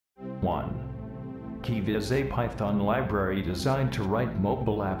1. Kivy is a Python library designed to write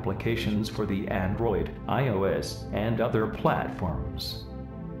mobile applications for the Android, iOS, and other platforms.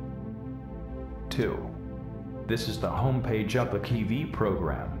 2. This is the homepage of the Kivy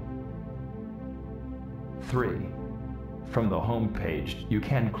program. 3. From the homepage, you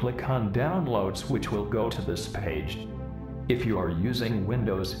can click on Downloads, which will go to this page. If you are using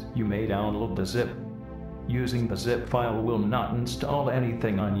Windows, you may download the zip. Using the zip file will not install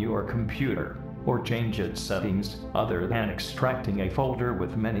anything on your computer or change its settings other than extracting a folder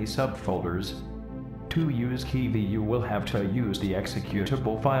with many subfolders. To use Kivy, you will have to use the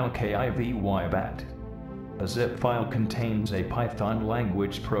executable file Kivy. The zip file contains a Python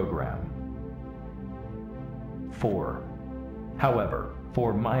language program. 4. However,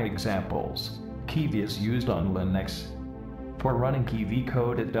 for my examples, Kivy is used on Linux. For running Kivy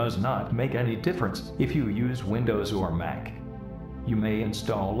code, it does not make any difference if you use Windows or Mac. You may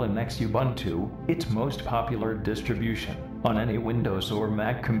install Linux Ubuntu, its most popular distribution, on any Windows or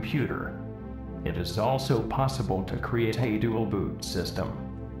Mac computer. It is also possible to create a dual boot system,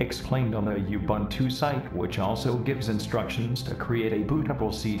 explained on the Ubuntu site, which also gives instructions to create a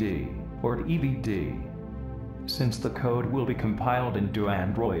bootable CD or DVD. Since the code will be compiled into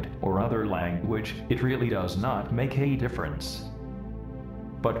Android or other language, it really does not make a difference.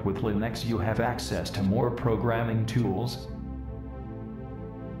 But with Linux you have access to more programming tools.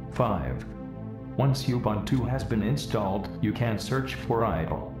 5. Once Ubuntu has been installed, you can search for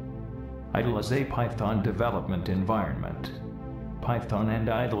idle. Idle is a Python development environment. Python and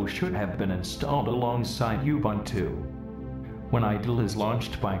idle should have been installed alongside Ubuntu. When idle is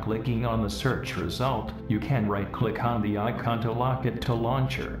launched by clicking on the search result, you can right-click on the icon to lock it to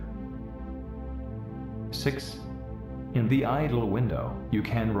launcher. 6. In the idle window, you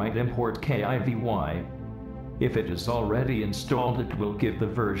can write import Kivy. If it is already installed, it will give the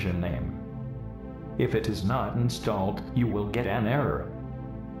version name. If it is not installed, you will get an error.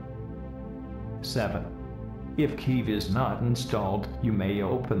 7. If Kivy is not installed, you may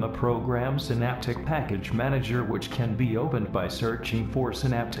open the program Synaptic Package Manager, which can be opened by searching for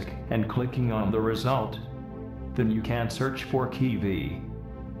Synaptic and clicking on the result. Then you can search for Kivy.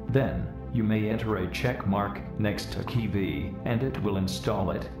 Then, you may enter a check mark next to Kivy, and it will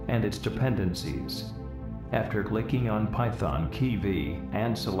install it and its dependencies. After clicking on Python Kivy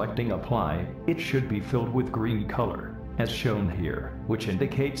and selecting Apply, it should be filled with green color, as shown here, which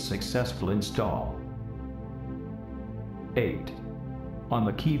indicates successful install. 8. On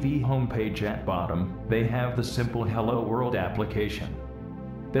the Kivy homepage at bottom, they have the simple Hello World application.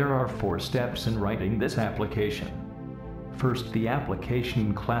 There are 4 steps in writing this application. First, the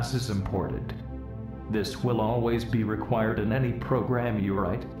application class is imported. This will always be required in any program you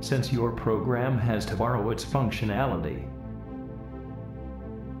write, since your program has to borrow its functionality.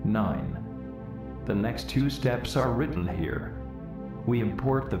 9. The next 2 steps are written here. We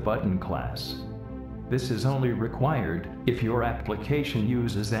import the button class. This is only required if your application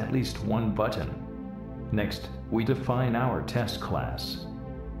uses at least one button. Next, we define our test class.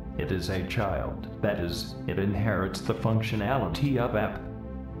 It is a child, that is, it inherits the functionality of app.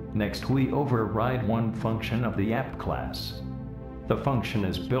 Next, we override one function of the app class. The function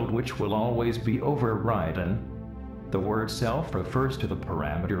is build, which will always be overridden. The word self refers to the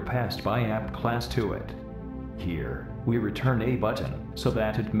parameter passed by app class to it. Here, we return a button so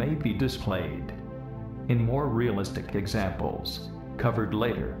that it may be displayed. In more realistic examples, covered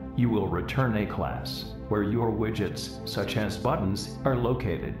later, you will return a class where your widgets, such as buttons, are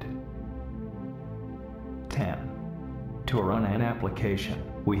located. 10. To run an application,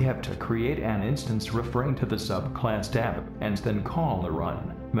 we have to create an instance referring to the subclass tab and then call the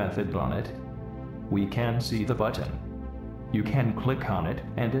run method on it. We can see the button. You can click on it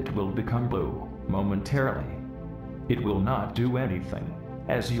and it will become blue momentarily. It will not do anything,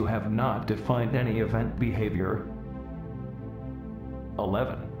 as you have not defined any event behavior.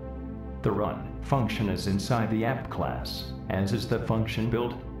 11. The run function is inside the app class, as is the function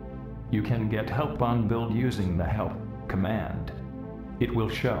build. You can get help on build using the help command. It will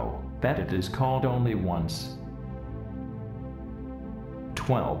show that it is called only once.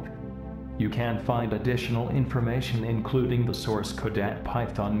 12. You can find additional information including the source code at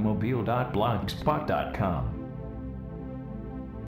pythonmobile.blogspot.com.